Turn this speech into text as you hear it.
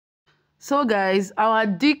So guys, our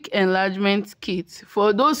dick enlargement kit,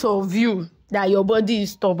 for those of you that your body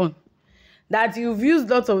is stubborn, that you've used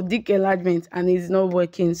lots of dick enlargement and it's not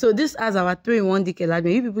working. So this has our 3-in-1 dick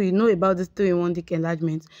enlargement. You people, you know about this 3-in-1 dick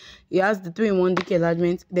enlargement. It has the 3-in-1 dick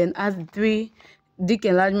enlargement, then has the 3 dick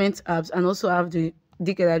enlargement apps, and also have the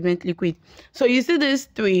dick enlargement liquid. So you see this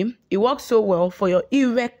 3, it works so well for your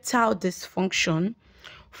erectile dysfunction,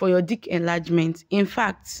 for your dick enlargement. In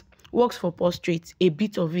fact, works for prostate, a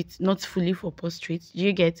bit of it, not fully for prostate.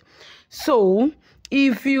 You get? So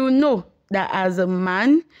if you know that as a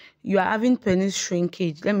man you are having penis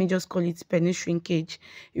shrinkage, let me just call it penis shrinkage.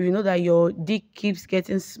 If you know that your dick keeps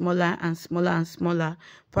getting smaller and smaller and smaller,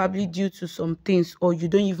 probably due to some things, or you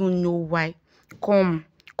don't even know why, come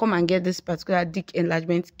and get this particular dick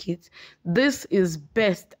enlargement kit. This is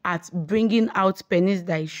best at bringing out penis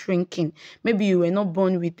that is shrinking. Maybe you were not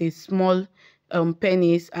born with a small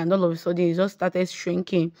penis, and all of a sudden it just started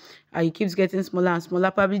shrinking, and it keeps getting smaller and smaller,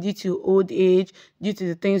 probably due to old age, due to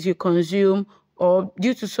the things you consume, or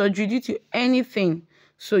due to surgery, due to anything.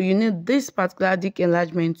 So you need this particular dick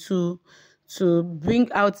enlargement to bring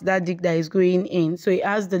out that dick that is going in. So it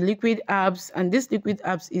has the liquid abs, and this liquid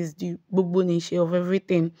abs is the buboniche of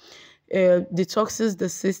everything. Detoxes the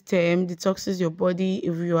system, detoxes your body.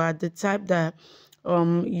 If you are the type that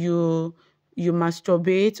you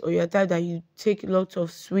masturbate, or you're the type that you take lots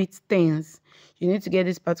of sweet things, you need to get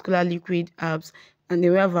this particular liquid abs. And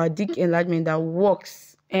then we have our dick enlargement that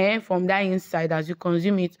works from that inside as you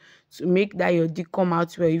consume it, to make that your dick come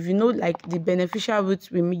out well. If you know like the beneficial roots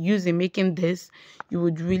we use in making this, you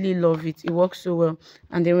would really love it. It works so well.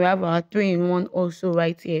 And then we have our 3-in-1 also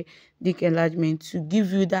right here, dick enlargement, to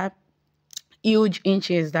give you that huge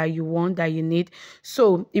inches that you want, that you need.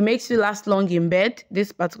 So it makes you last long in bed.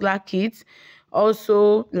 This particular kit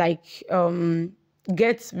also like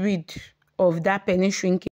gets rid of that penis shrinking.